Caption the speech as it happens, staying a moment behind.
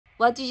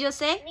What did you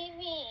say?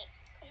 Mimi,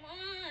 come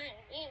on,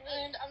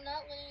 Mimi. And I'm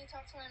not letting you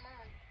talk to my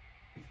mom.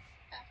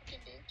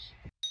 African bitch.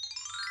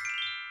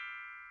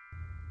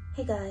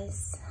 Hey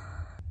guys,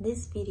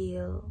 this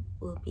video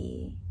will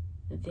be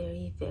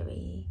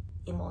very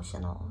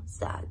emotional,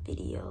 sad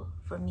video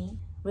for me.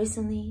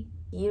 Recently,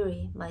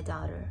 Yuri, my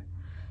daughter,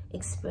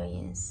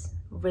 experienced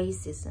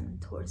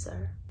racism towards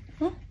her.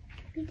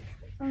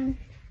 응?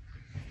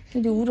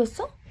 근데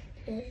울었어?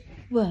 네.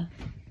 왜?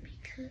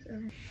 Because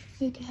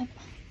얘기해봐.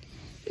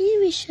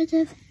 Evie should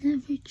have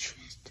never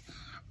trusted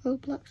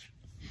Roblox.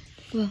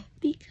 왜?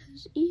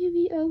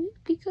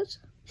 Because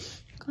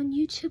on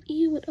YouTube,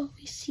 Evie would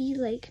always see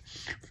like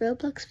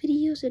Roblox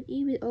videos, and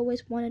Evie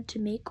always wanted to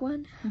make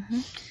one.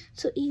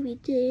 So Evie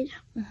did.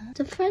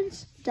 The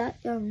friends that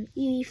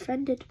Evie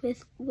friended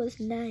with was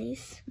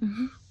nice,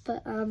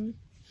 but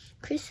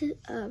Chris,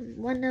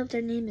 one of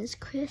their name is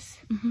Chris.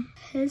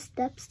 His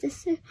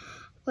stepsister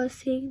was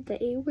saying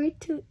the A word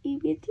to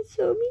Evie to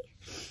Somi.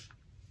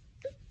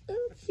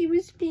 She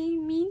was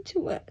being mean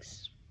to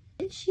us.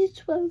 And she's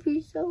 12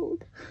 years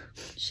old.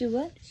 She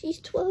what? She's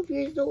 12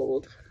 years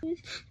old. She was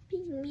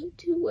being mean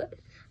to us.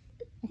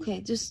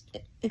 Okay, just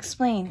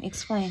explain.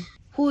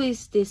 Who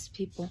is these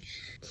people?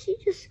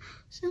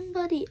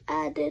 Somebody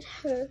added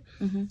her,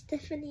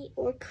 Stephanie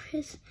or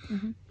Chris.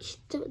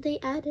 They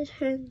added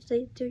her and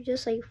they're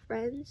just like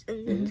friends.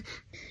 And then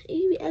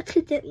Evie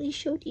accidentally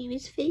showed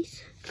Evie's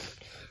face.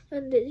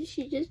 And then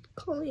she just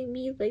calling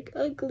me like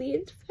ugly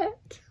and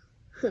fat.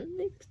 And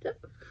like stuff.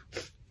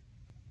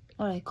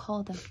 Alright,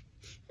 call them.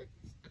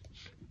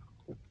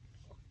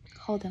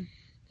 Call them.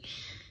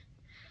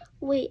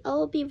 Wait,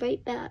 I'll be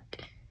right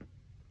back.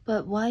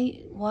 But why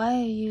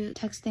are you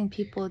texting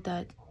people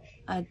that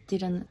I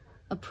didn't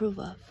approve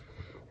of?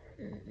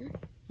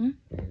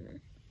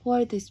 Who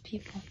are these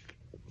people?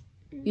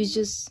 You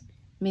just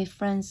made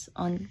friends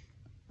on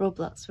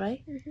Roblox,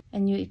 right?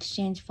 And you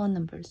exchange phone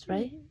numbers,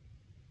 right?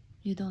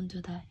 You don't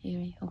do that,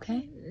 Yuri,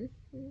 okay?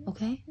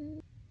 Okay?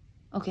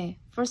 Okay,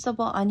 first of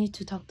all, I need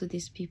to talk to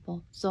these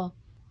people. So,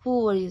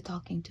 who are you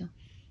talking to?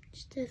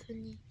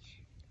 Stephanie.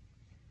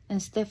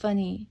 And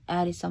Stephanie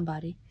added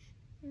somebody,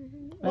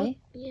 right?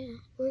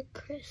 Or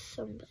Chris,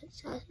 somebody.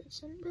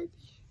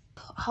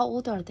 How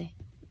old are they?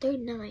 They're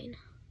 9.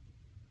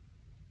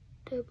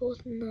 They're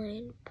both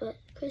 9, but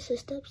Chris's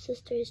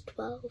stepsister is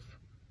 12.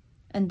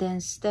 And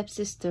then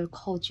stepsister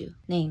called you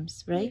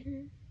names, right?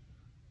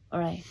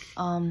 Alright,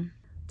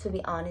 to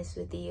be honest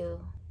with you,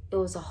 it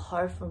was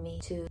hard for me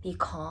to be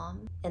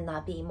calm and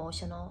not be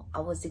emotional. I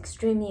was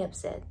extremely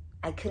upset.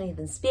 I couldn't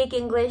even speak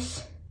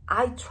English.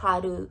 I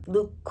tried to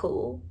look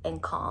cool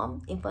and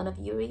calm in front of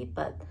Yuri,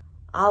 but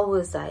I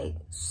was like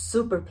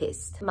super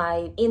pissed.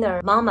 My inner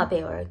mama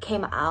bear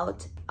came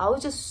out. I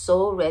was just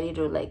so ready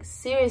to like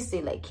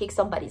seriously like kick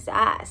somebody's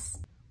ass.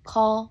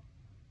 Call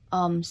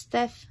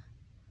Steph.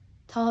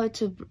 Tell her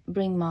to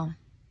bring mom.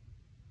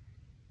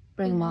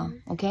 Bring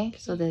mom, okay?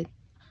 So that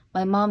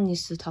my mom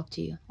needs to talk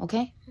to you,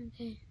 okay?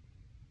 Okay.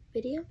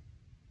 Video?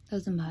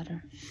 Doesn't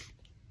matter.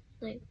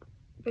 Like,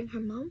 bring her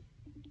mom?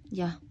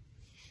 Yeah.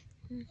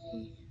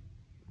 Okay.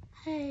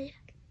 Hey.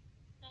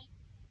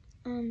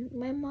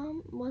 My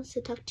mom wants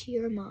to talk to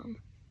your mom.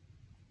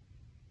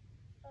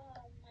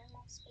 My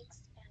mom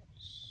speaks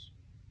Spanish.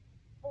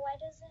 But why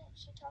doesn't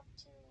she talk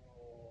to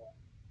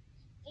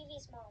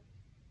Vivi's mom?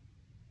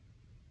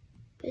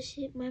 But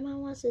my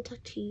mom wants to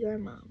talk to your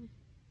mom.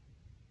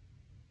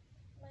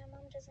 My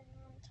mom doesn't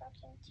know I'm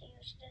talking to you.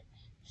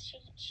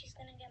 She's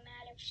gonna get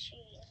mad if she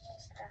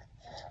knows that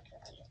I'm talking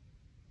to you.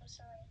 I'm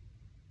sorry.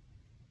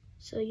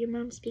 So your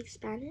mom speaks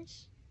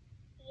Spanish?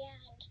 Yeah,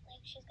 and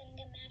like she's gonna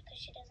get mad because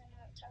she doesn't know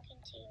I'm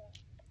talking to you.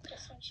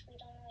 Just since we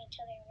don't know each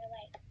other in real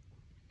life.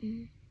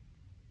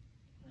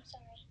 I'm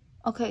sorry.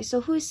 Okay,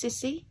 so who is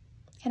Sissy?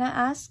 Can I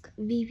ask?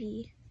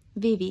 Vivi.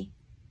 Vivi.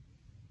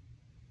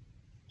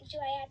 Do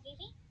I add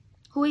Vivi?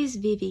 Who is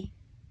Vivi?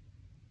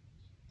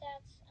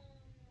 That's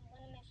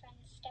one of my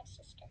friend's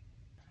stepsister.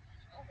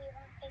 Oh, we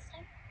want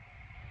FaceTime?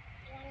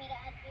 You want me to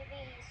add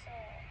Vivi so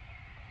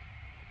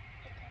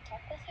you can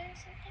talk with her or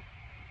something?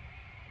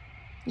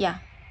 Yeah.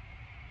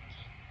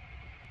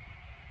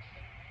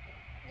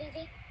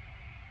 Vivi?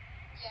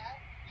 Yeah?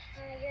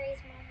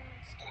 Yuri's mom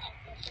wants to talk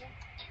with you.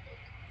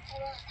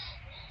 Hello?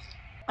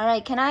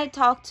 Alright, can I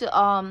talk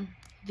to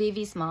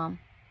Vivi's mom?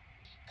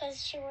 Because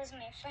she was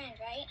my friend,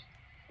 right?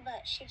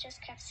 But she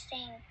just kept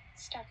saying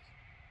stuff.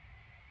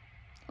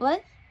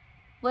 What?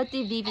 What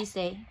did Vivi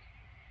say?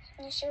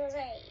 And she was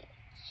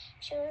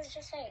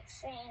just like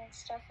saying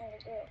stuff in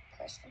the group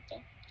or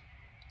something.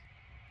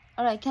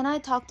 Alright, can I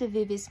talk to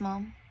Vivi's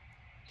mom?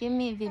 Give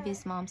me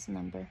Vivi's mom's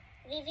number.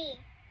 Vivi,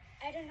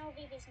 I don't know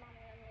Vivi's mom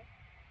number.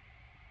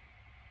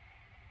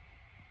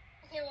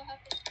 Okay, what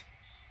happened?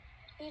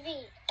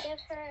 Vivi, give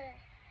her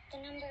the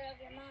number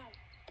of your mom.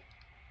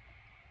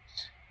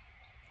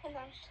 Hold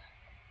on.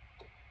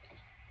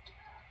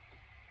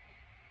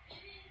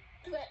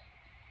 What?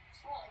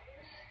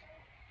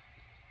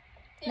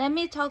 Let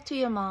me talk to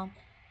your mom.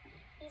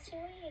 You see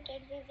what you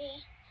did,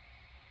 Vivi?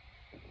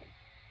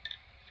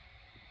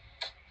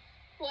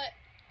 What?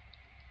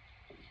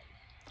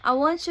 I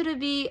want you to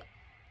be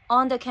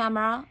on the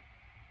camera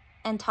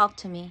and talk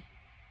to me.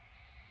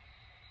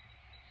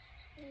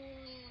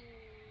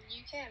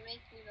 You can't make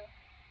me though.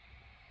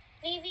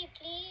 Vivi,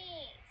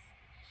 please.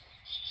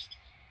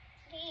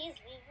 Please,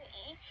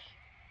 Vivi.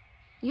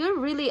 You're a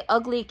really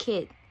ugly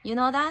kid. You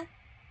know that?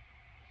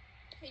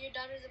 Your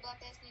daughter's a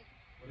black ass Vivi.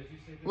 What did you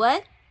say?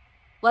 What?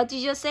 What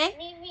did you say?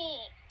 Vivi,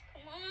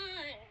 come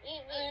on,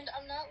 Vivi. And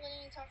I'm not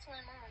letting you talk to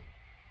my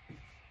mom.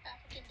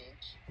 African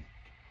bitch.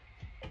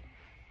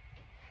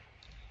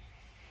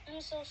 I'm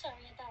so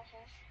sorry about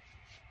her.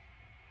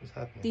 What's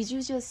happening? Did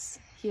you just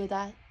hear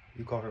that?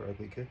 You call her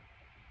ugly kid?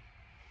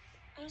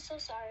 I'm so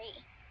sorry.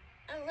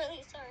 I'm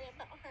really sorry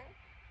about her.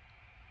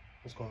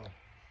 What's going on?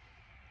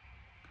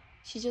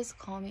 She just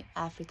called me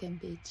African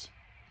bitch.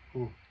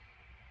 Who?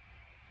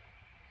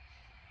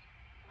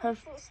 Her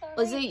So sorry.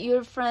 was it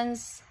your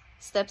friend's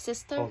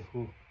stepsister? Called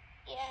who?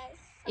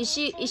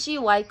 Yes. Is she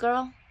white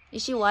girl?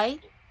 Is she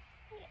white?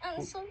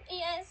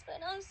 Yes, but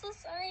I'm so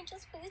sorry.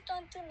 Just please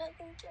don't do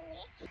nothing to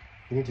me.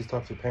 You need to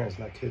talk to parents,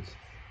 not kids.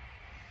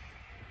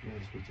 You need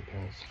to speak to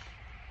parents.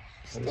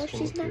 Steph,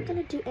 she's not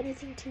gonna do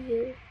anything to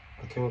you.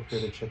 I came up here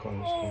to check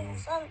on what's going on.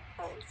 Please,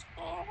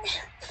 I'm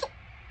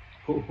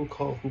scared. Who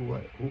called who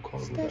what? Who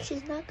called who Steph, that?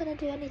 she's not gonna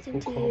do anything Who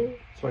to called? you.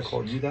 Somebody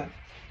called you that?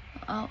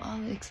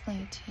 I'll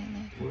explain it to you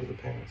later. Who are the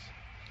parents?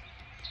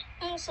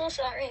 I'm so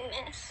sorry,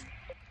 miss.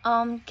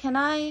 Can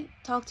I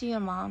talk to your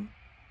mom?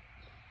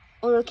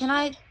 Or can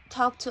I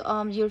talk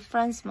to your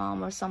friend's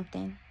mom or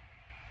something?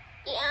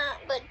 Yeah,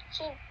 but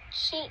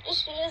she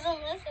isn't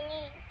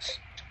listening.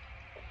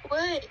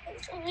 What?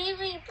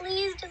 Vivi,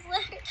 please just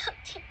let her talk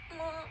to your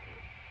mom.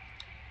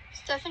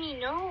 Stephanie,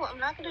 no, I'm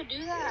not gonna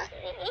do that.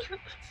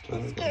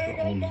 I'm scared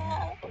right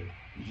now.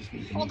 You just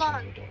need to Hold meet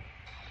on. an adult.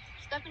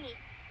 Stephanie,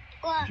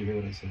 What? Did you hear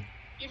what I said?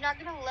 you're not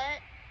gonna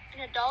let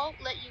an adult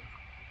let you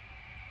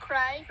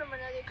cry from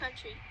another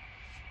country.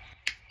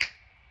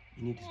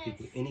 You need to speak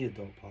with any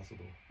adult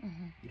possible.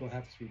 You don't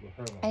have to speak with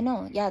her. I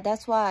know. Yeah,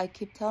 that's why I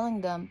keep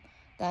telling them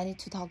that I need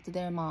to talk to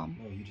their mom.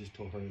 No, you just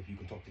told her if you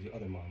can talk to the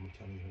other mom. I'm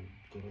telling her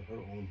go to her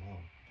own mom.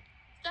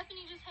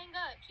 Stephanie, just hang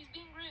up. She's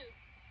being rude.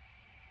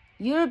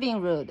 You're being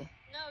rude.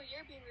 No,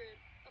 you're being rude.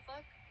 The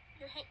fuck?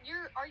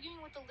 You're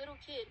arguing with a little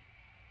kid.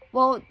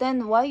 Well,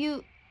 then why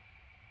you...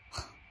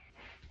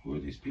 Who are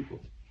these people?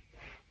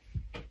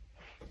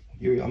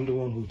 Yuri, I'm the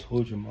one who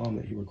told your mom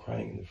that you were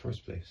crying in the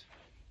first place.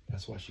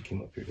 That's why she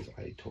came up here, because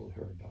I told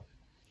her about it.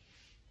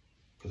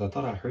 Because I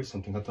thought I heard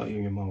something. I thought you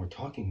and your mom were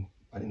talking.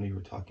 I didn't know you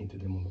were talking to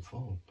them on the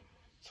phone.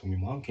 So when your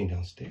mom came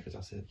downstairs,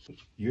 I said,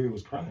 Yuri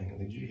was crying. I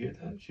said, did you hear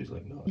that? She's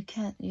like, no.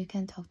 You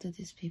can't talk to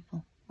these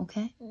people,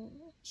 okay?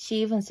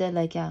 She even said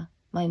like, yeah,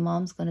 my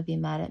mom's gonna be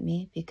mad at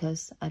me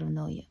because I don't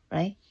know you,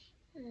 right?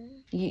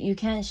 You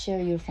can't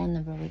share your phone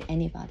number with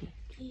anybody.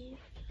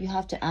 You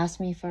have to ask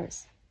me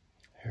first.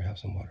 Here, have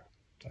some water.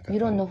 You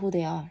don't know who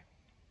they are.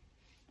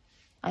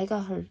 I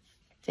got her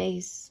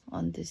face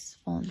on this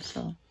phone,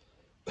 so...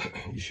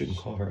 You shouldn't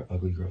call her an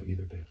ugly girl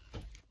either, babe.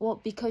 Well,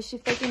 because she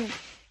freaking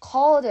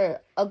called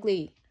her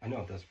ugly. I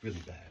know, that's really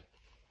bad.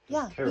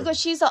 Yeah, terrible. because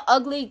she's an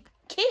ugly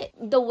kid.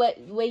 The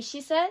way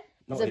she said,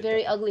 No, it's a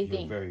very ugly you're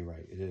thing. very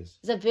right, it is.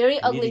 It's a very You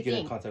ugly need to get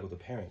thing. in contact with the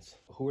parents.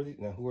 Who are these?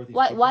 Now, who are these?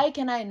 Why people?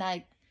 can I not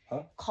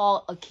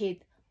call a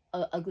kid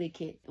an ugly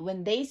kid?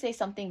 When they say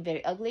something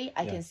very ugly,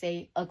 I can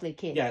say ugly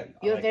kid. Yeah,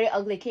 You're a very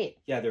ugly kid.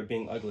 Yeah, they're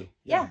being ugly.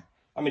 Yeah.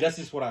 I mean, that's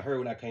just what I heard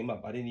when I came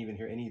up. I didn't even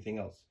hear anything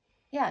else.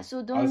 Yeah, so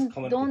was don't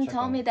coming up to check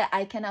tell on me it. that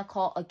I cannot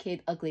call a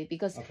kid ugly,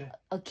 because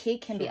a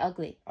kid can be Sure.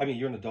 ugly. I mean,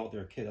 you're an adult,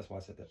 they're a kid. That's why I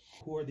said that.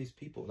 Who are these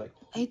people? Like,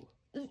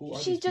 who are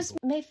She these just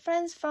people? made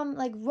friends from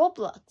like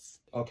Roblox.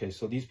 Okay,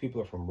 so these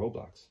people are from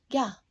Roblox.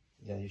 Yeah.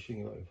 Yeah, you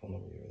shouldn't give out your phone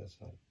number here. That's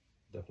not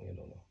definitely a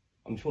no-no.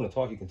 I mean, if you want to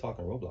talk, you can talk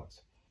on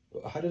Roblox.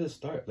 How did it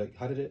start? Like,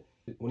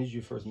 when did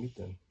you first meet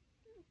them?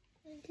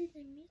 I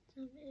didn't meet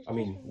them. I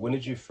mean, when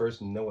did you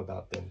first know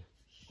about them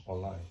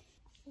online?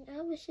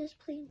 I was just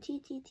playing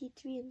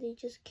TTT3 and they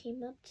just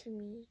came up to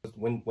me.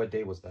 What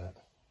day was that?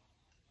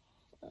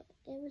 It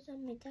was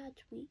on my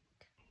dad's week.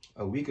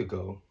 A week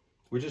ago.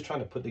 We're just trying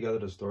to put together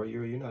the story.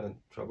 You're not in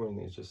trouble. And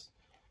it's just,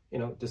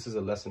 this is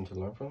a lesson to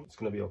learn from. It's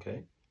going to be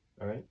okay.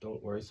 All right?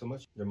 Don't worry so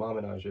much. Your mom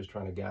and I are just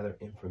trying to gather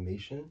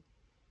information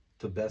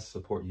to best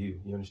support you.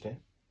 You understand?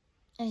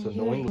 And So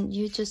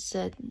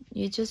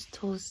you just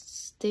told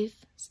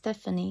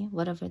Stephanie,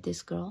 whatever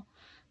this girl,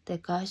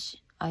 that gosh,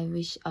 I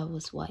wish I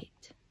was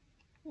white.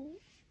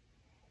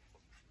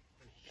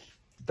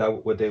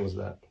 What day was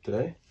that?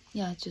 Today?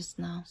 Yeah, just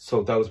now.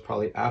 So that was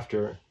probably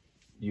after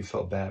you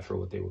felt bad for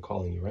what they were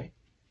calling you, right?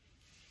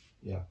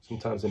 Yeah.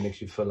 Sometimes it makes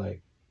you feel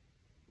like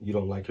you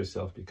don't like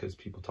yourself because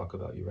people talk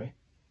about you, right?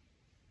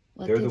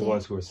 They're the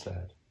ones who are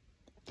sad.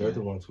 They're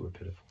the ones who are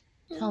pitiful.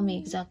 Tell me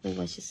exactly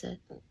what she said.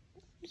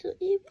 So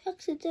Eve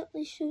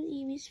accidentally showed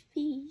Evie's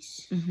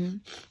face.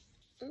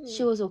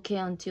 She was okay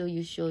until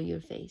you show your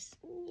face,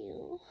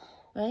 Yeah.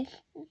 right?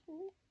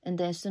 And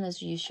then as soon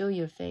as you show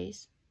your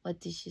face,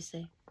 what did she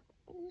say?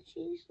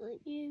 She's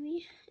like,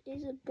 Evie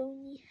is a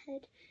bony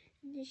head.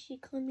 And then she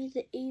called me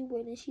the A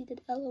word and she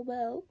did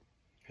LOL.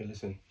 Hey,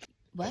 listen.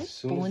 What? As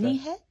soon as Bony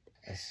that- head?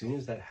 As soon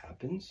as that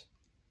happens,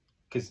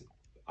 because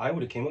I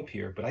would have came up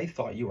here, but I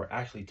thought you were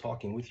actually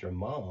talking with your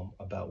mom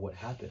about what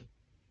happened.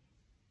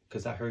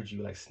 Because I heard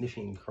you like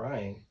sniffing and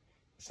crying.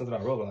 Something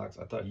on Roblox.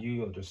 I thought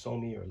you or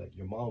Dosomi or like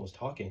your mom was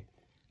talking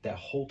that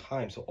whole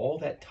time. So all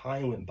that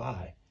time went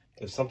by.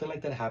 If something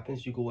like that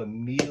happens, you go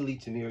immediately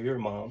to me or your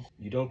mom.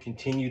 You don't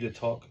continue to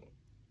talk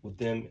with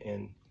them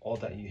and all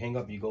that. You hang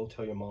up, you go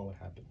tell your mom what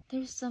happened.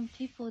 There's some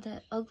people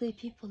that ugly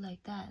people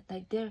like that.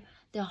 Like their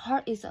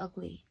heart is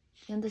ugly.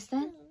 You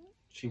understand?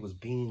 She was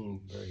being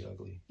very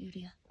ugly.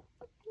 유리야.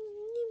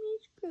 Libby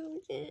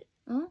screwed it.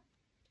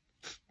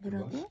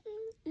 뭐라고?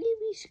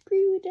 Libby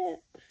screwed up.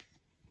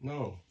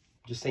 No.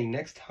 Just say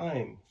next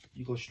time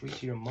you go straight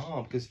to your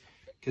mom.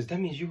 Because that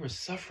means you were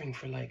suffering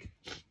for like,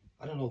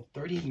 I don't know,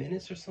 30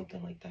 minutes or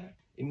something like that.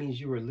 It means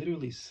you were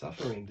literally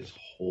suffering this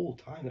whole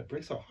time. That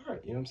breaks our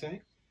heart. You know what I'm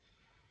saying?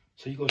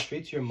 So you go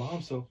straight to your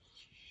mom so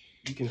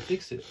you can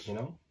fix it, you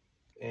know?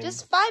 And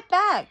Just fight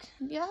back.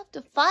 You have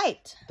to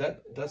fight.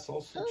 that's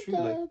also true.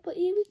 Okay, Like, but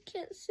Evie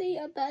can't say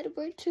a bad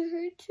word to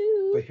her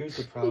too. but here's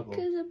the problem.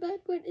 Because a bad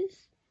word is...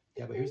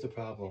 Yeah, but here's the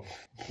problem.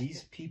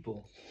 These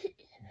people,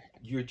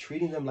 you're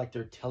treating them like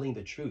they're telling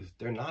the truth.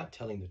 They're not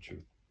telling the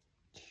truth.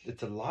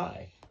 It's a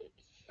lie.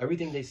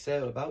 Everything they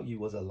said about you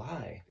was a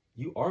lie.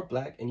 You are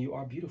black and you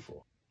are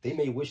beautiful. They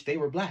may wish they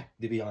were black,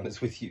 to be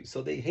honest with you.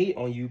 So they hate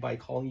on you by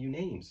calling you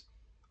names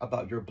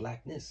about your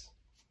blackness.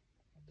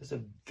 That's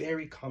a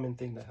very common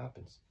thing that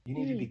happens. You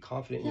need to be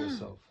confident in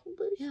yourself.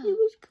 But Yeah. she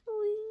was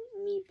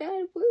calling me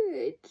bad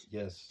words.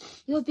 Yes.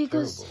 Yo,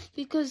 Terrible.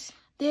 because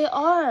they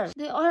are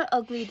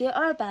ugly, they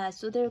are bad,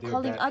 so they're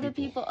calling bad other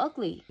people. people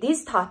ugly.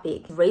 This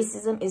topic,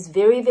 racism, is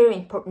very, very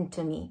important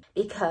to me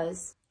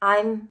because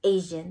I'm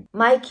Asian.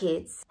 My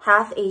kids,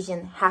 half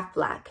Asian, half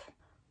black.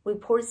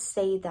 Reports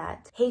say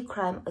that hate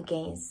crime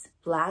against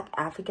black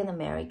African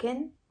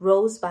American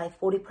rose by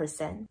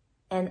 40%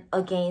 and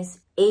against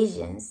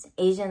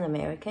Asian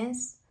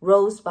Americans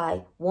rose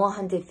by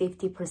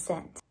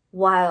 150%,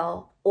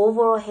 while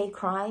overall hate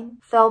crime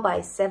fell by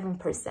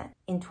 7%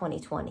 in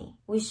 2020.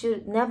 We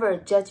should never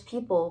judge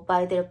people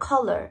by their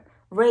color,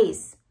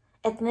 race,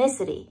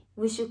 ethnicity.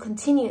 We should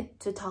continue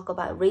to talk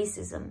about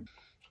racism.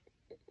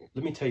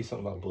 Let me tell you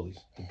something about bullies.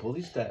 The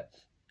bullies that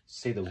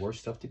say the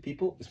worst stuff to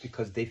people is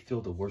because they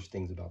feel the worst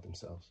things about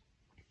themselves.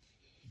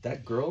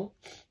 That girl,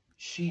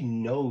 she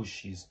knows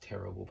she's a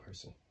terrible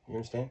person. You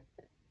understand?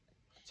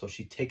 So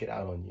she take it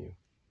out on you.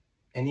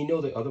 And you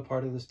know the other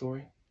part of the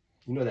story?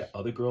 You know that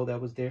other girl that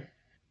was there?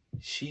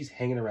 She's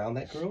hanging around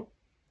that girl.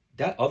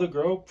 That other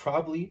girl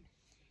probably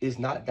is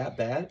not that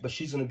bad, but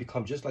she's going to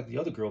become just like the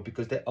other girl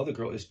because that other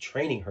girl is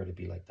training her to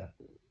be like that.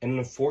 And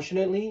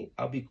unfortunately,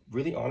 I'll be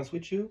really honest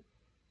with you,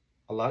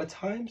 a lot of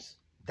times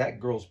that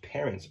girl's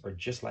parents are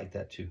just like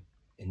that too.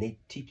 And they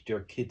teach their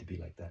kid to be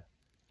like that.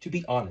 To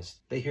be honest,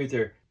 they hear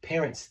their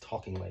parents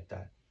talking like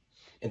that.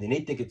 And then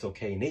they think it's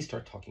okay and they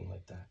start talking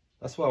like that.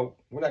 That's why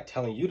we're not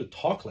telling you to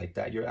talk like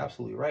that. You're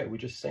absolutely right. We're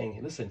just saying,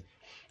 hey, listen,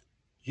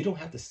 you don't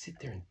have to sit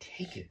there and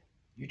take it.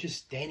 You're just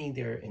standing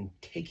there and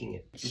taking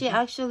it. She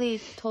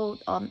actually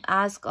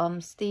asked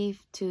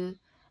Steve to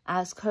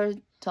ask her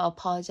to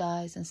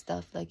apologize and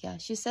stuff like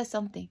that. She said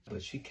something.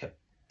 But she kept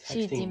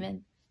She texting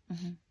demanded.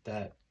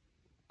 that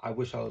I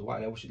wish I was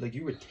white. I wish, like,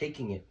 you were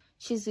taking it.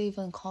 She's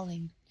even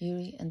calling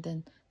Yuri and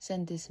then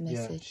send this Yeah,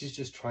 message. she's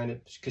just trying to,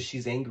 because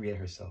she's angry at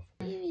herself.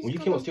 Evie's When you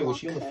came gonna upstairs, was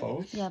she on the block her.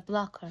 phone? Yeah,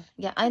 block her.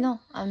 Yeah, I know.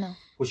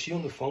 Was she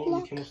on the phone when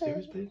you came Block her.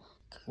 upstairs, babe?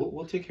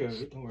 We'll take care of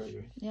it. Don't worry,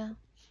 Yuri. Yeah,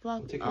 block.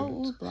 We'll take care of it.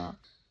 We'll block.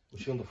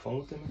 Was she on the phone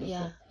with them?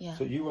 Yeah, yeah.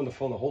 So you were on the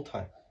phone the whole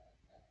time.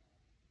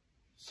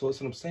 So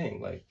that's what I'm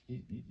saying. Like,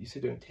 you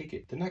sit there and take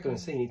it. They're not going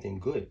to say anything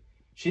good.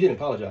 She didn't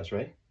apologize,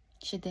 right?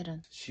 She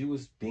didn't. She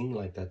was being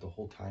like that the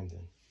whole time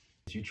then.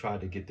 You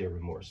tried to get their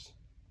remorse.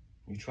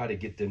 You try to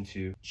get them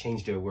to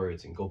change their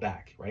words and go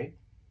back, right?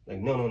 Like,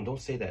 no,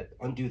 don't say that.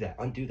 Undo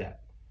that.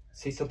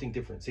 Say something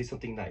different. Say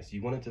something nice.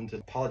 You wanted them to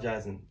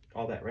apologize and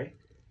all that, right?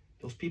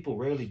 Those people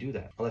rarely do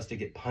that unless they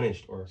get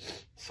punished or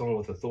someone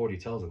with authority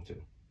tells them to.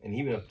 And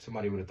even if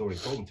somebody with authority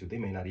told them to, they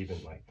may not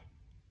even, like,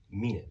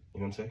 mean it. You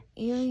know what I'm saying?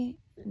 Yuri,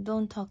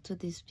 don't talk to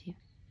these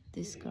people,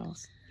 these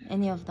girls,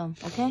 any of them,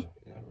 okay?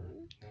 Never.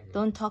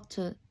 Don't talk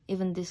to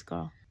even this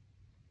girl.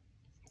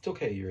 It's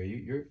okay,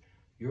 Yuri.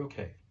 You're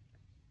okay.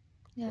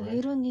 Yeah, Alright.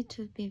 you don't need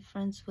to be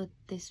friends with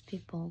these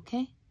people,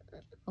 okay?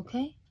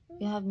 Okay?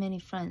 You have many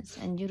friends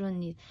and you don't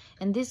need...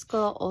 And this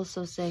girl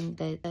also saying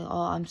that,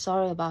 oh, I'm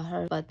sorry about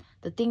her. But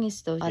the thing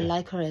is though, I Yeah.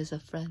 like her as a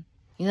friend.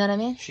 You know what I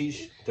mean?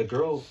 The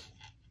girl,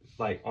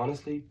 like,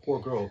 honestly, poor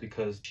girl,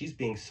 because she's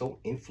being so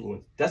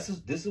influenced. This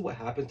is what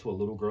happens to a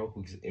little girl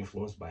who's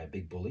influenced by a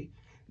big bully.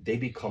 They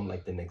become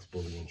like the next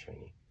bully in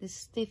training. This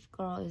stiff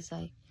girl is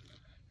like,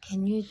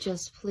 can you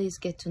just please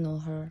get to know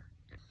her?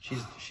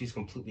 She's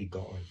completely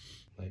gone.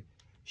 Like,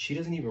 she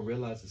doesn't even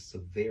realize the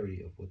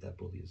severity of what that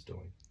bully is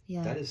doing.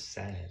 Yeah. That is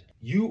sad.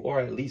 You are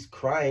at least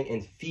crying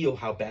and feel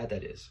how bad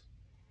that is.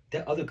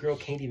 That other girl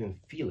can't even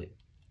feel it.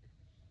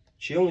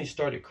 She only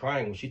started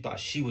crying when she thought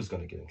she was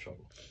going to get in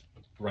trouble.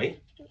 Right?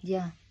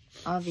 Yeah.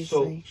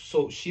 Obviously.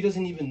 So she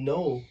doesn't even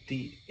know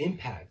the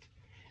impact.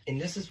 And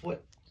this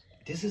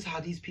is how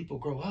these people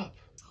grow up.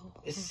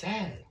 It's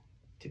sad,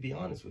 to be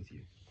honest with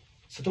you.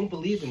 So don't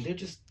believe them.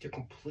 They're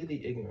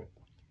completely ignorant.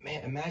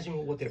 Man,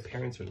 imagine what their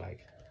parents are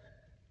like.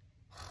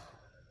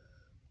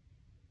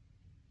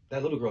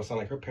 That little girl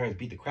sounded like her parents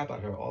beat the crap out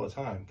of her all the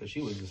time because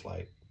she was just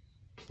like,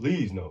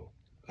 please no.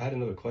 I had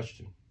another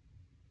question.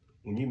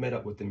 When you met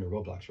up with them in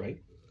Roblox,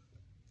 right?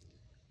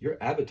 Your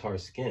avatar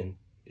skin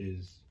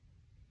is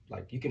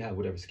like, you can have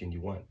whatever skin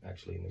you want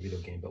actually in the video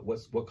game, but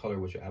what color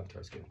was your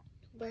avatar skin?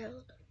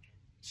 Brown.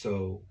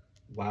 So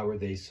why were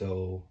they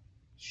so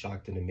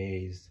shocked and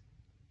amazed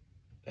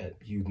that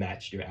you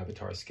matched your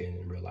avatar skin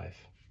in real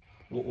life?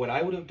 What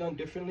I would have done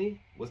differently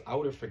was I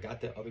would have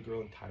forgot that other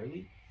girl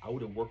entirely. I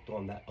would have worked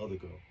on that other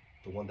girl,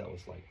 the one that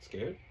was like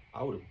scared.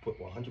 I would have put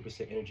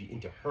 100% energy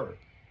into her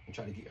and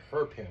try to get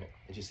her parent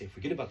and just say,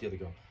 forget about the other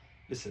girl.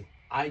 Listen,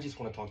 I just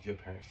want to talk to your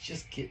parents.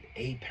 Just get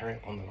a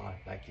parent on the line.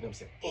 Like, you know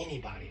what I'm saying?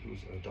 Anybody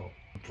who's an adult.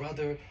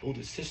 Brother,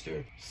 older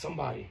sister,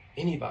 somebody,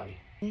 anybody.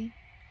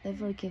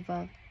 Never give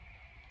up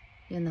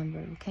your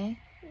number, okay?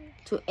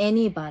 To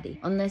anybody,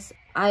 unless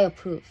I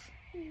approve.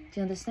 Do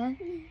you understand?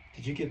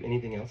 Did you give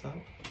anything else out?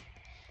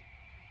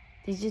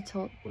 Did you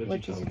tell? What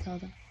did you tell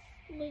them?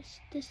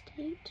 The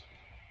state.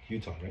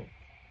 Utah, right?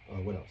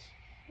 What else?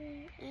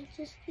 I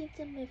just gave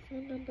them my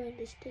phone number and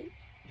the state.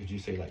 Did you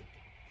say like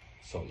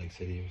Salt Lake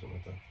City or something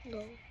like that?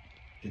 No.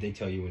 Did they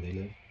tell you where they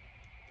live?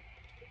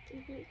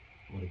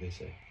 Mm-hmm. What did they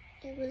say?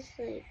 It was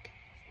like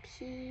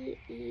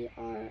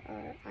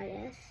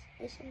PERRIS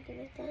or something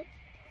like that.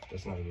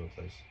 That's not a real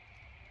place.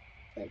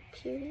 Like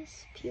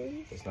Purist?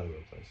 That's not a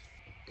real place.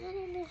 I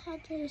don't know how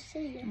to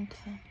say it.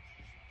 Okay.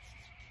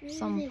 Maybe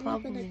Some they live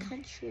probably in a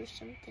country or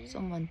something.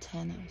 some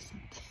Montana or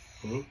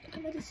something.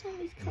 But it's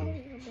always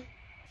calling them.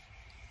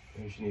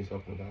 Maybe she needs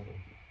help in the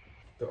bathroom.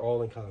 They're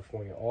all in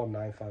California. All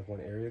 951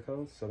 area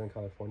codes, Southern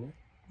California.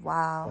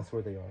 Wow. That's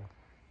where they are.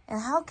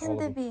 And how can All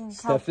they of them. be in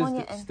Steph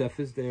California? Steph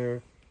is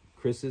there,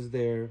 Chris is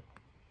there,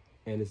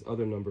 and his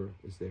other number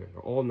is there.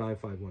 They're all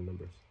 951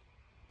 numbers.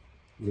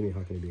 What do you mean,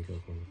 how can they be in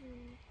California?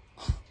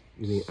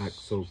 You mean act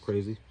so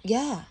crazy?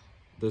 Yeah.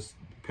 The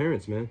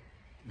parents, man,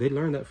 they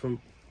learned that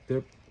from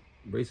their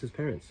racist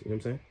parents. You know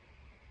what I'm saying?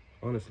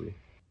 Honestly.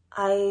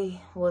 I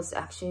was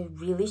actually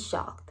really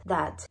shocked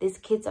that these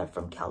kids are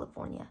from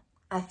California.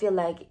 I feel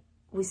like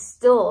we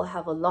still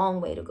have a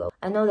long way to go.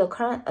 I know the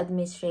current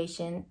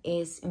administration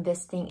is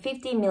investing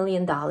 $50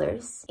 million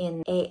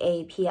in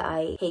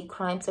AAPI hate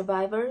crime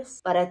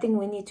survivors, but I think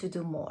we need to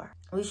do more.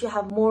 We should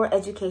have more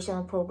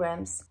educational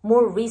programs,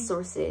 more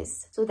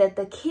resources, so that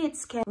the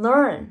kids can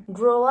learn,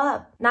 grow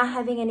up, not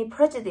having any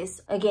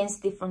prejudice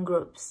against different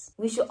groups.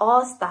 We should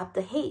all stop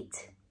the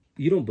hate.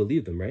 You don't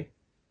believe them, right?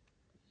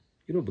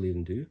 You don't believe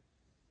them, do you?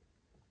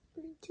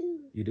 Me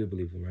too. You do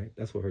believe them, right?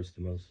 That's what hurts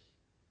the most.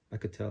 I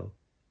could tell.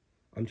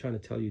 I'm trying to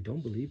tell you,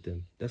 don't believe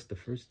them. That's the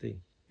first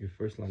thing. Your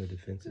first line of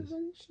defense is. Why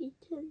is she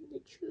telling the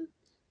truth?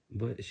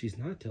 But she's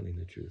not telling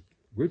the truth.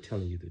 We're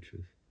telling you the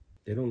truth.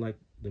 They don't like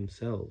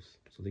themselves,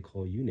 so they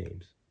call you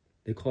names.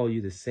 They call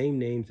you the same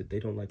names that they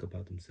don't like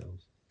about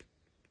themselves.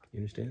 You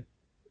understand?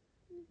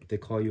 They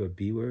call you a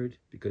B word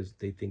because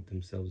they think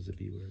themselves is a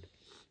B word.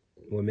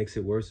 What makes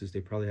it worse is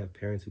they probably have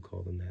parents who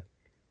call them that.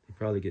 They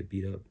probably get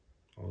beat up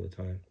all the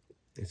time.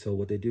 And so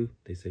what they do,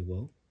 they say,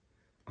 well,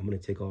 I'm going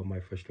to take all my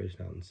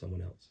frustration out on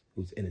someone else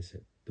who's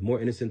innocent. The more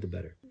innocent, the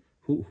better.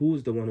 Who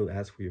was the one who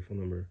asked for your phone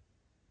number?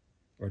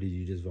 Or did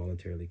you just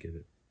voluntarily give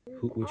it?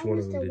 Which one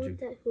of them did you?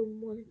 I was the one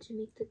who wanted to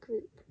make the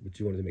group. But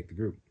you wanted to make the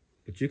group.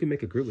 But you can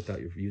make a group without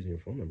using your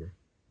phone number,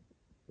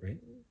 right?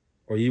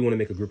 Or you want to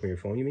make a group on your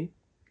phone, you mean?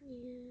 Yeah.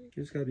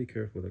 You just got to be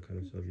careful with that kind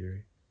of stuff,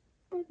 Yuri.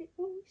 But I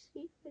always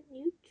see it on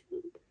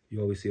YouTube.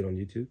 You always see it on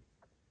YouTube?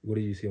 What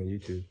do you see on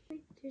YouTube?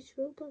 Like, there's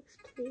Roblox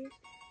players.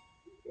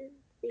 And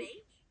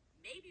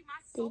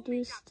they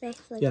do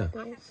stuff like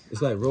this.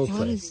 It's like role play.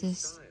 What is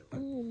this? Yeah.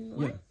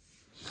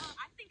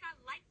 I think I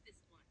like this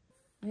one.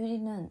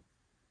 유리는,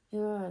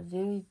 you're a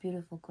very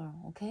beautiful girl,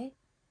 okay?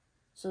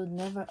 So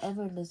never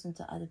ever listen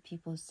to other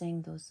people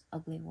saying those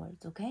ugly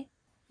words, okay?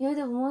 You're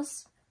the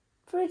most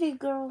pretty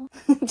girl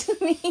to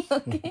me,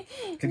 okay?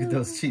 Look at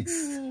those cheeks.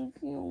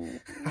 You're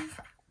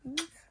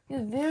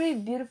a very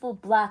beautiful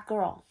black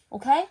girl,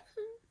 okay?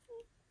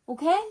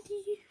 Okay?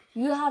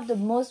 You have the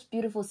most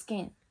beautiful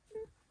skin,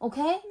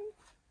 okay?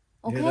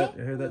 Okay?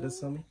 You heard that,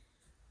 Dasami?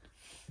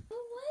 But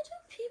why do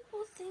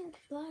people think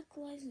black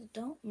lives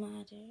don't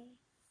matter?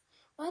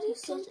 Why do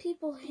some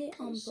people hate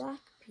on black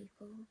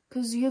people?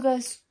 Because you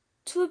guys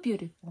too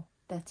beautiful,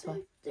 that's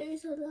why.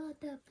 There's a lot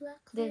that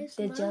black lives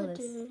They're matter. jealous.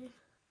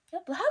 Yeah,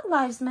 black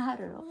lives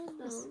matter, of I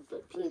course. know,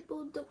 but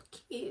people don't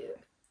care.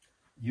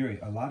 Yuri,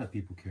 a lot of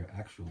people care,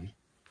 actually.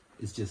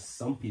 It's just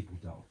some people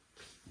don't,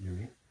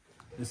 Yuri.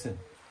 Listen,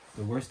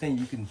 the worst thing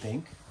you can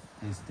think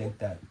is think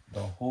that the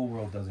whole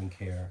world doesn't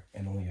care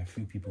and only a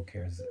few people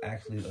care. It's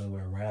actually the other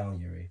way around,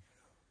 Yuri.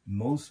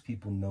 Most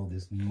people know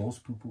this.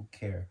 Most people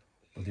care.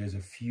 But there's a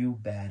few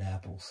bad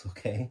apples,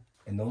 okay?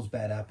 And those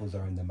bad apples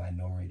are in the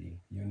minority.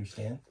 You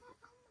understand?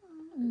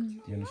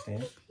 Do you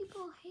understand?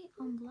 People hate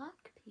on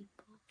black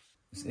people.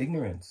 It's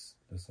ignorance,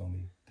 that's all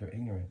me. They're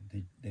ignorant.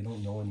 They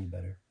don't know any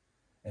better.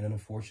 And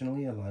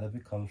unfortunately, a lot of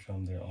it comes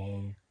from their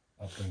own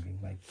upbringing.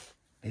 Like,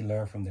 they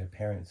learn from their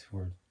parents who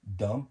are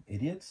dumb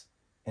idiots,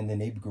 and then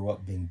they grow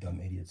up being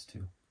dumb idiots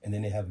too. And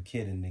then they have a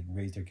kid and they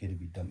raise their kid to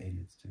be dumb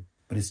idiots too.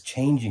 But it's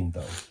changing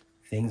though.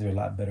 Things are a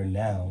lot better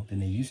now than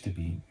they used to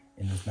be.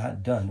 And it's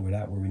not done. We're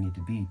not where we need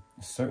to be,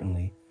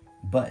 certainly.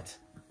 But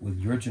with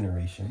your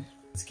generation,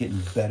 it's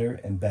getting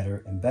better and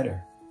better and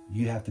better.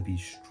 You have to be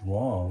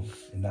strong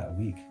and not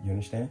weak. You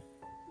understand?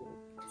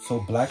 So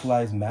Black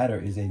Lives Matter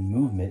is a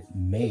movement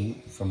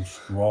made from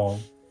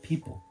strong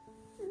people.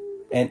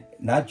 And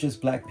not just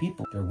black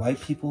people. There are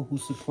white people who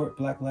support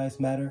Black Lives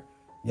Matter,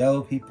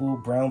 yellow people,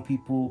 brown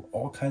people,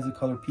 all kinds of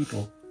colored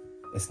people.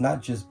 It's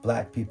not just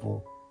black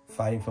people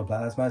fighting for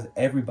Black Lives Matter. It's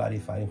everybody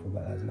fighting for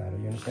Black Lives Matter.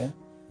 You understand?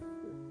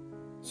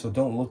 So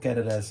don't look at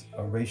it as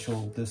a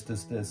racial this.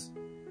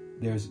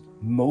 There's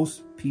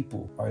most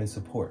people are in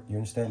support. You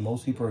understand?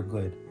 Most people are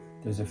good.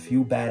 There's a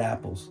few bad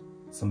apples,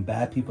 some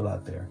bad people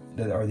out there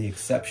that are the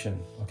exception,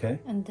 okay?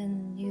 And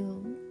then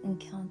you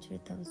encounter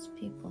those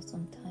people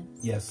sometimes.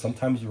 Yes,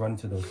 sometimes you run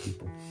into those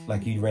people,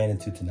 like you ran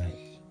into tonight.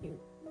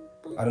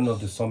 I don't know if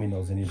the Somi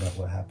knows any about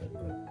what happened,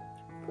 but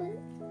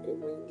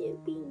when they're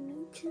being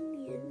mean to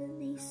me and then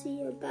they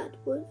say a bad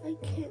word, I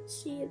can't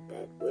say a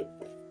bad word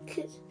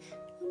because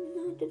I'm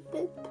not a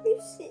bad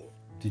person.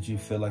 Did you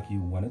feel like you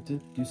wanted to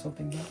do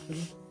something bad for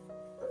them?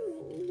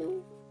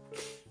 No.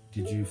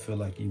 Did you feel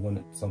like you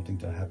wanted something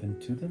to happen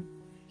to them?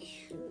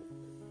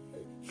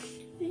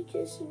 I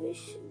just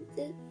wish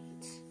that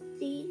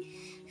they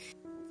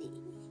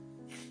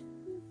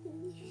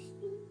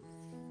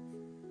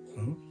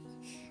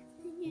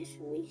I just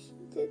wish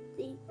that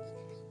they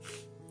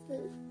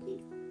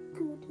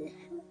go to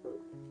hell.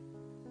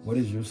 What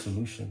is your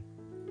solution?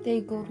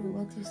 They go to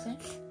what you say?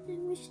 I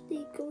wish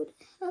they go to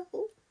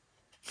hell.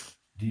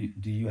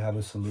 Do you have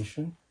a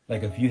solution?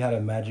 Like if you had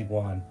a magic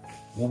wand,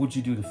 what would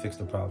you do to fix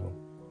the problem?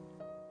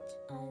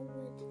 I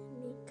would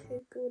make her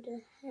go to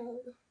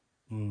hell.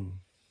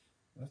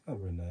 That's not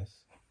very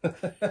nice.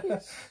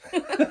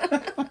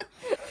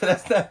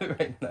 That's not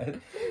very nice.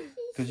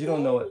 Because you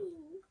don't know it.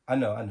 I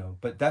know.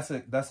 But that's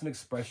an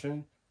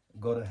expression,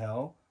 go to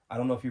hell. I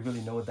don't know if you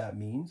really know what that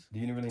means. Do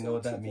you really know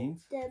what that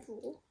means?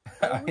 Devil.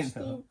 I wish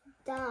know.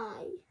 they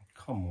die.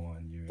 Come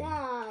on, Yuri.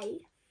 Die.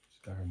 She's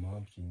got her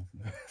mom's jeans.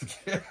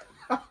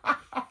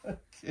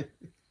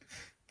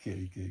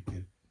 Kid.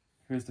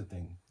 Here's the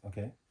thing,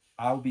 okay?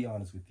 I'll be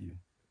honest with you.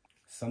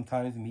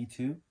 Sometimes me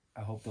too,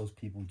 I hope those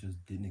people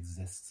just didn't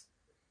exist.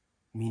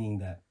 Meaning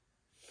that,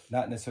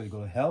 not necessarily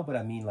go to hell, but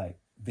I mean like,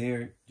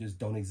 they just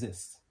don't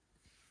exist.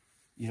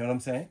 You know what I'm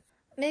saying?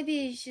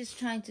 Maybe she's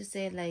trying to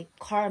say like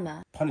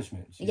karma.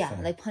 Punishment. Yeah,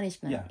 saying. like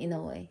punishment Yeah. in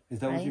a way. Is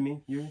that right? what you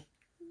mean, Yuri?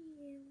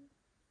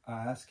 I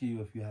asked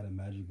you if you had a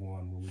magic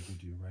wand, what would you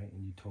do, right?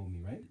 And you told me,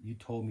 right? You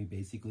told me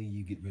basically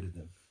you get rid of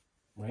them,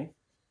 right?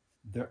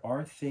 There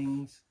are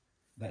things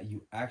that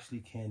you actually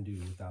can do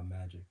without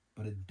magic,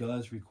 but it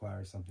does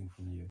require something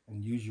from you.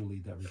 And usually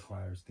that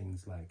requires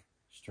things like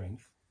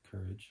strength,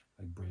 courage,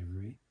 like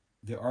bravery.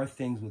 There are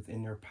things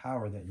within your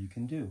power that you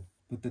can do.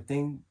 But the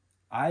thing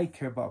I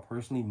care about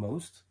personally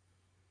most,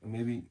 and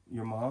maybe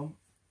your mom,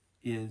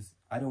 is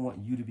I don't want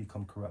you to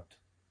become corrupt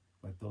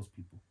like those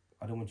people.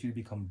 I don't want you to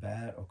become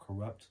bad or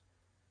corrupt.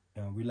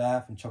 We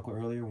laughed and chuckled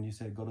earlier when you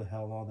said go to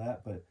hell and all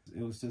that, but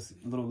it was just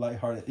a little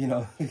lighthearted, you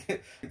know,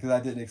 because I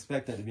didn't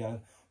expect that, to be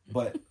honest.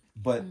 But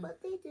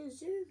they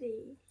deserve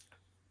it.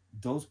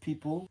 Those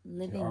people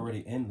are already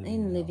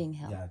in living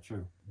hell. Yeah,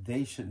 true.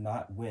 They should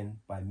not win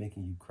by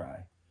making you cry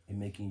and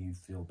making you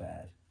feel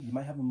bad. You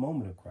might have a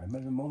moment of cry, you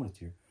might have a moment of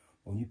tear.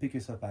 But when you pick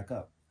yourself back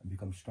up and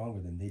become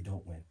stronger, then they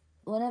don't win.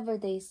 Whenever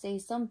they say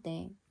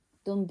something,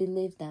 don't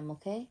believe them,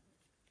 okay?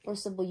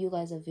 First of all, you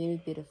guys are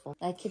very beautiful.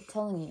 I keep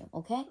telling you,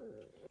 okay?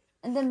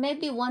 And then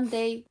maybe one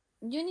day,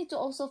 you need to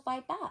also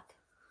fight back.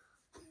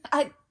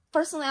 I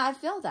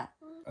feel that.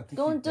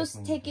 Don't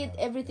just take it,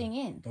 everything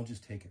in. Don't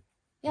just take it.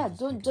 Yeah,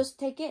 don't just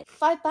take it.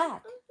 Fight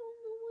back. I don't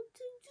know what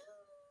to do.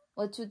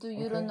 What to do?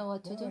 You don't know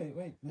what to do?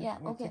 Wait. Yeah,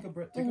 okay. Take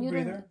a Then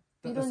breather.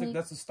 you don't need...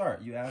 That's the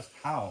start. You asked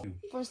how.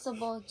 First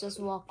of all, just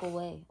walk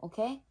away,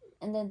 okay?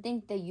 And then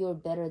think that you're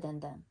better than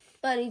them.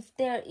 But if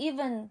they're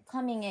even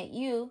coming at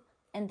you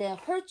and they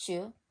hurt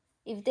you,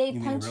 if they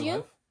punch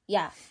you,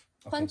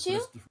 punch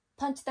you,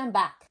 punch them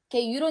back.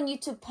 Okay, you don't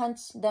need to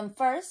punch them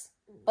first.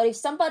 But if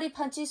somebody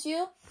punches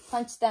you,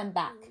 punch them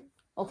back.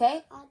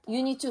 Okay?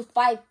 You need to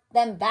fight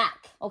them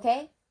back.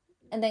 Okay?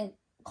 And then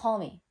call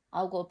me.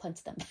 I'll go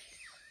punch them.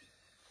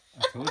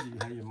 I told you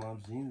had your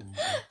mom's jeans.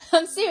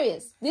 I'm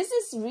serious. This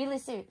is really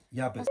serious.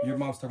 Yeah, but your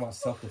mom's talking about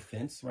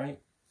self-defense, right?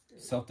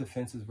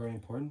 Self-defense is very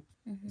important.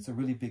 Mm-hmm. It's a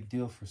really big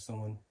deal for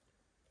someone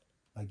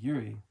like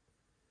Yuri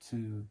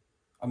to...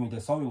 I mean,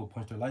 there's some people will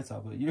punch their lights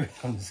out, but Yuri,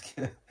 I'm just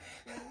kidding.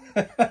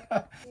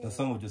 There's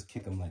some will just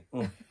kick them like,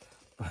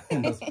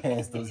 in those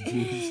pants, those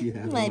jeans she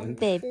has. My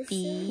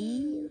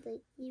baby.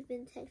 Like, you've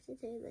been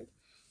texting her, like,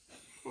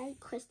 Hi,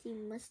 crusty,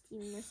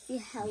 musty,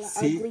 hella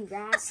See? ugly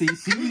rat. See,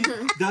 she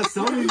does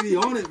so many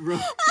on it, bro.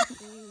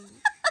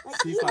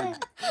 She's like,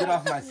 get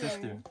off my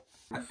sister.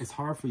 It's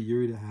hard for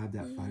Yuri to have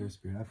that fighter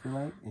spirit, I feel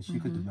like, and she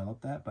could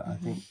develop that, but I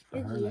think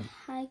for her, like,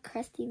 Hi,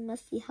 crusty,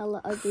 musty,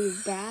 hella ugly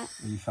rat.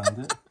 you found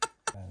it.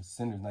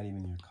 Cinder's not even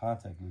in your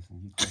contact list,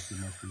 and you crusty,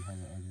 musty,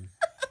 hella ugly.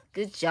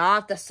 Good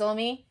job,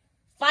 Tasomi.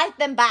 Fight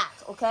them back,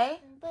 okay?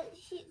 But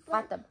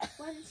Fight them.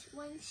 when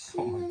she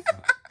Oh my was...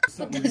 God.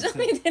 But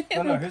Tasomi didn't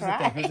No, even here's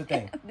cry. the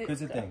thing. Here's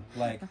the thing.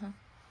 Like,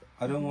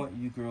 I don't want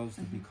you girls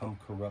to become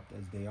corrupt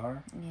as they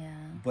are. Yeah.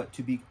 But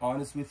to be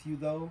honest with you,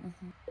 though,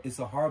 it's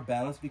a hard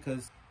balance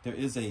because there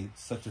is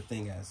such a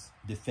thing as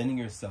defending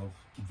yourself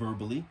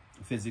verbally,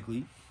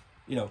 physically.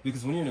 You know,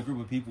 because when you're in a group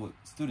of people,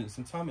 students,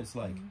 sometimes it's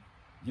like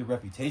your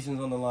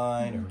reputation's on the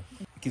line,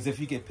 or because if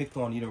you get picked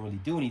on, you don't really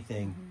do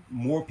anything.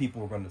 More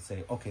people are going to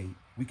say, "Okay,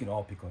 we can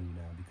all pick on you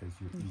now because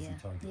you're an easy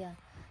target."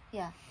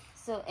 Yeah.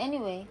 So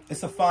anyway,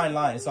 It's a fine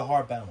line. It's a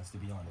hard balance, to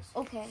be honest.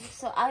 okay.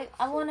 So I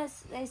want to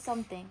say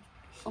something.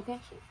 Okay.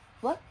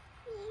 What?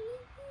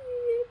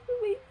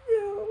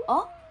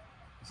 Oh?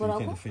 So you What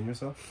can't happened? defend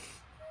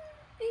yourself?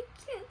 I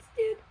can't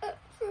stand up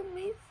for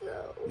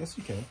myself. Yes,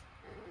 you can.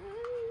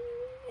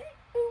 I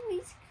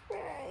always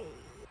cry.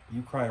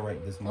 You crying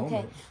right this moment.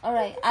 Okay. All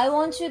right. I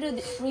want you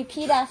to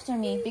repeat after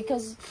me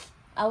because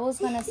I was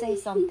gonna say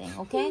something.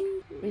 Okay.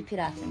 Repeat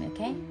after me.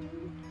 Okay.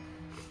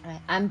 All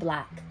right. I'm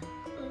black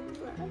I'm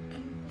black.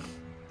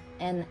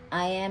 and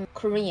I am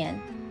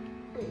Korean.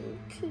 I'm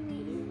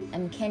Korean.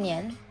 I'm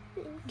Kenyan.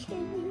 I'm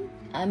Kenyan.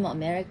 I'm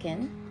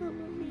American. I'm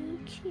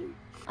American.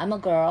 I'm a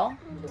girl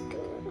I'm a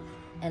girl.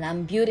 and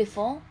I'm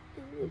beautiful.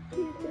 I'm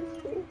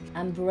beautiful.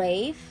 I'm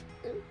brave.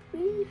 I'm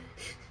brave.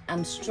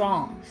 I'm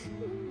strong.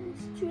 I'm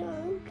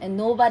strong. And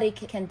nobody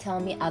can tell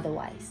me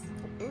otherwise.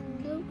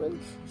 And nobody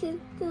can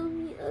tell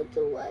me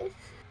otherwise.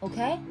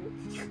 Okay?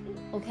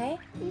 Okay?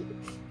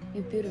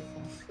 You're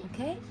beautiful.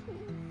 Okay?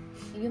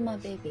 You're my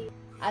baby.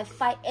 I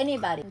fight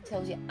anybody who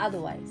tells you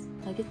otherwise.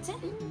 알겠지?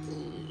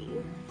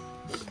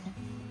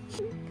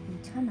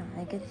 괜찮아.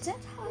 알겠지?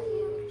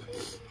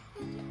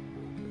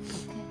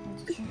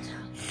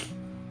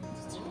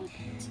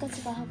 오케이.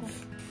 치카치카 하고.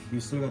 You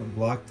still gotta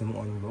block them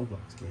on your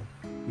Roblox game.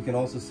 You can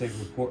also say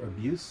report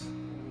abuse.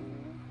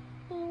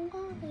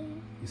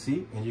 You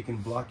see? And you can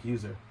block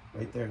user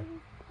right there.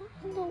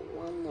 I don't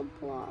want to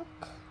block.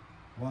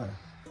 Why?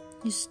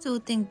 You still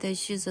think that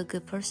she's a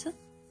good person?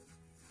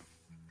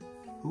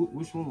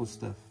 Which one was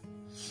Steph?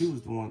 She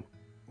was the one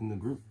in the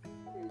group.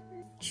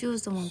 She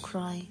was the one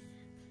crying.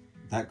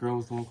 That girl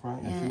was the one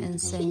crying? Yeah, she was and the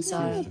saying girl. She's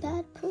not sorry. a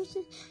bad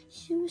person.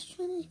 She was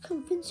trying to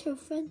convince her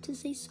friend to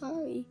say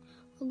sorry.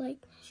 Or like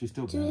She's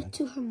still do bad. it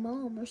to her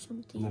mom or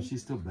something. No,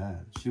 she's still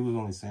bad. She was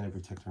only saying to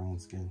protect her own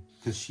skin.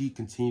 Because she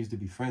continues to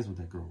be friends with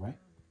that girl, right?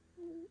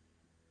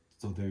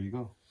 So there you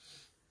go.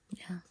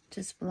 Yeah,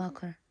 just block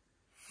her.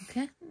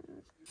 Okay?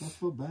 Don't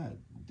feel bad.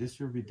 This is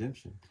your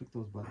redemption. Click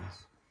those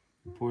buttons.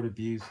 Report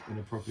abuse,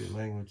 inappropriate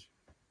language.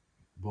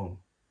 Boom.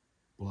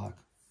 Block.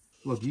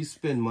 Look, you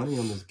spend money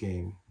on this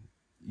game.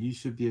 You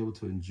should be able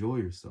to enjoy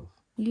yourself.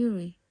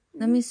 Yuri,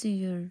 let me see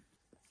Yuri.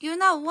 You're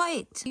not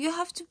white. You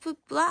have to put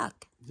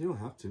black. You don't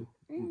have to.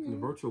 In the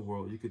virtual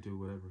world, you could do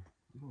whatever.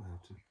 You don't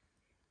have to.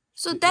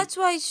 So that's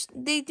why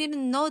they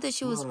didn't know that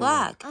she was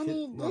black. I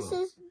mean, No, this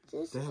no. is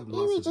this. They have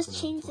lots Amy of just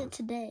different changed it avatars.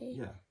 today.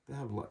 Yeah, they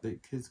have a lot.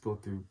 Kids go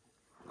through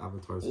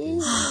avatars. Yeah.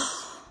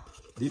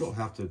 You don't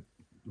have to.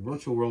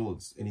 Virtual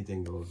worlds,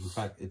 anything goes. In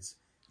fact,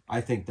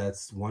 I think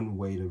that's one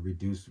way to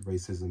reduce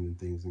racism and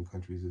things in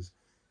countries is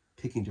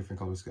picking different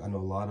colors. I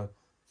know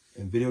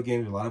in video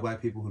games, a lot of black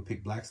people who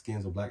pick black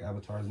skins or black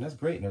avatars, and that's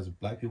great. And there's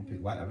black people who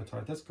pick white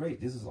avatars. That's great.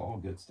 This is all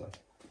good stuff.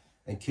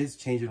 And kids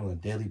change it on a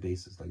daily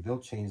basis. Like, they'll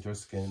change their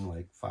skin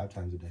like 5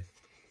 times a day.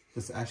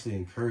 It's actually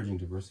encouraging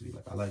diversity.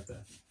 Like, I like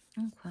that.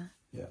 Okay.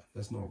 Yeah,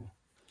 that's normal.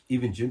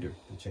 Even gender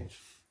will change,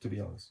 to be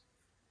honest.